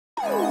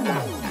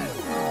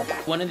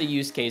One of the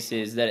use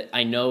cases that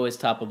I know is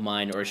top of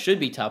mind, or should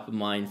be top of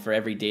mind for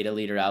every data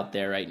leader out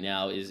there right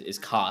now, is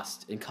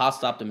cost, and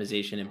cost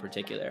optimization in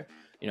particular.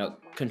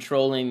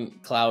 Controlling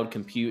cloud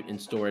compute and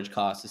storage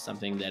costs is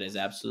something that is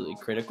absolutely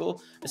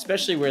critical,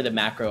 especially where the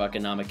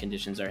macroeconomic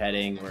conditions are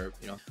heading, or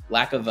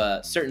lack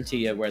of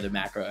certainty of where the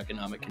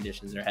macroeconomic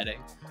conditions are heading.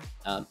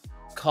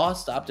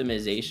 Cost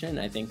optimization,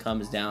 I think,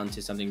 comes down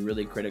to something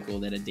really critical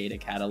that a data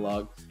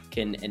catalog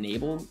can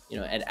enable.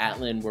 At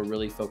Atlan, we're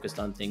really focused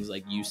on things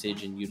like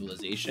usage and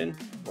utilization,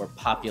 or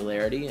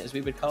popularity, as we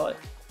would call it.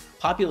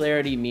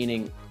 Popularity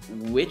meaning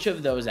which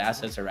of those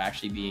assets are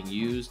actually being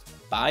used,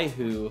 by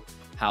who,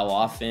 how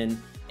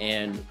often,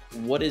 and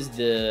what is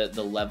the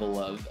level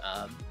of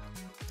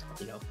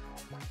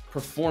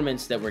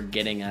performance that we're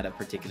getting out of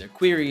particular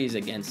queries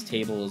against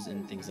tables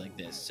and things like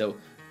this. So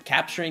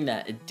capturing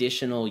that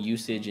additional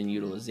usage and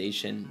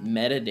utilization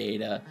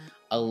metadata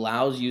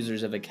allows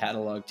users of a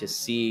catalog to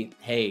see,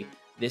 hey,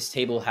 this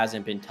table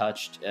hasn't been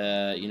touched,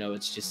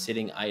 it's just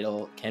sitting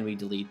idle. Can we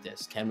delete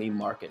this? Can we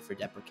mark it for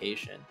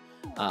deprecation?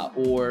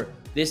 Or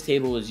this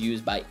table is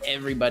used by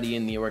everybody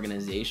in the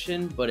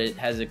organization, but it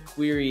has a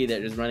query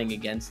that is running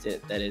against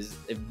it that is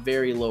a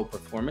very low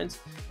performance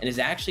and is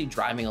actually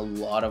driving a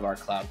lot of our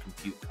cloud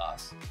compute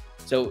costs.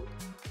 So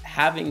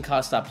having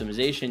cost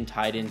optimization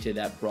tied into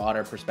that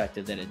broader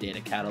perspective that a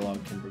data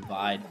catalog can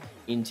provide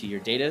into your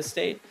data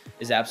estate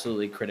is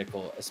absolutely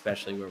critical,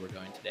 especially where we're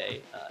going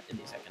today in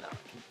these economic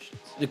conditions.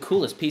 The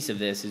coolest piece of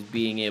this is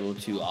being able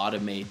to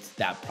automate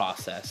that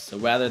process. So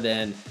rather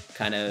than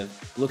kind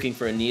of looking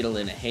for a needle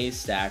in a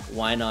haystack,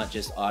 why not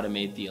just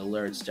automate the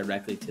alerts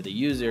directly to the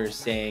user,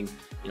 saying,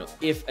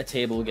 if a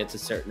table gets a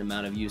certain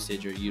amount of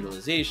usage or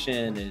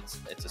utilization,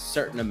 it's a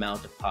certain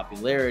amount of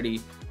popularity,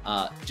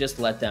 just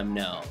let them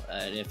know.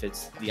 And if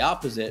it's the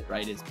opposite,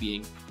 right, it's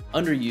being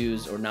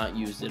underused or not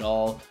used at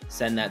all,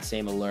 send that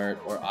same alert,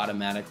 or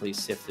automatically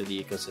sift through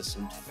the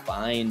ecosystem to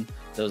find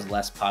those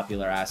less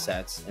popular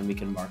assets, and we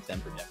can mark them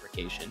for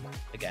deprecation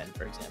again,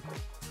 for example.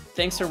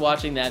 Thanks for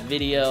watching that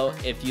video.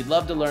 If you'd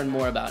love to learn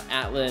more about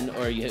Atlan,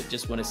 or you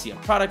just want to see a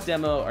product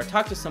demo or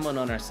talk to someone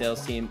on our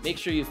sales team, make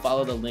sure you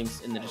follow the links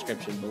in the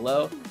description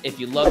below. If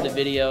you love the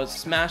video,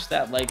 smash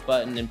that like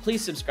button, and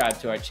please subscribe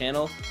to our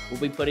channel.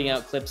 We'll be putting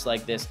out clips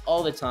like this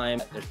all the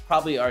time. There's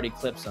probably already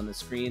clips on the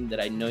screen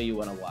that I know you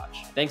want to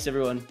watch. Thanks,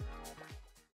 everyone.